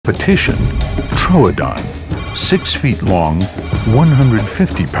Petition, Troodon, 6 feet long,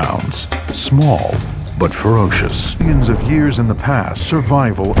 150 pounds, small but ferocious. Millions of years in the past,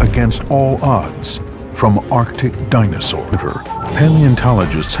 survival against all odds from Arctic dinosaurs.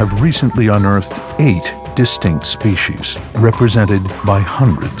 Paleontologists have recently unearthed 8 distinct species, represented by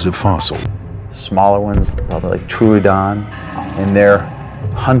hundreds of fossils. Smaller ones, probably like Troodon, and they're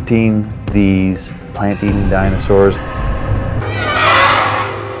hunting these plant-eating dinosaurs.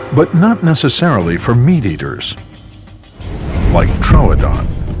 But not necessarily for meat-eaters, like Troodon.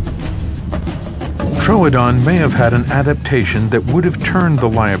 Troodon may have had an adaptation that would have turned the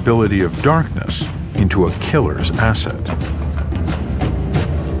liability of darkness into a killer's asset.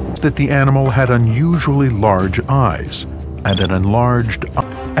 That the animal had unusually large eyes and an enlarged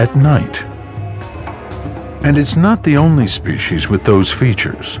eye at night. And it's not the only species with those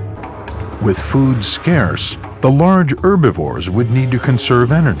features. With food scarce, the large herbivores would need to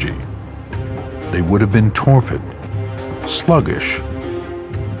conserve energy. They would have been torpid, sluggish,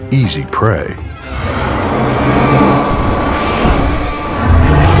 easy prey.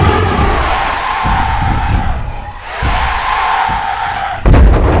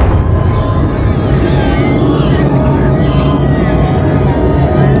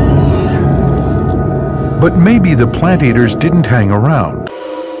 But maybe the plant eaters didn't hang around.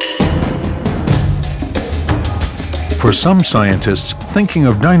 For some scientists, thinking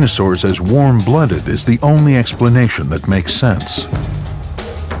of dinosaurs as warm-blooded is the only explanation that makes sense.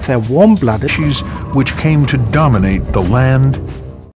 They're warm-blooded. Species which came to dominate the land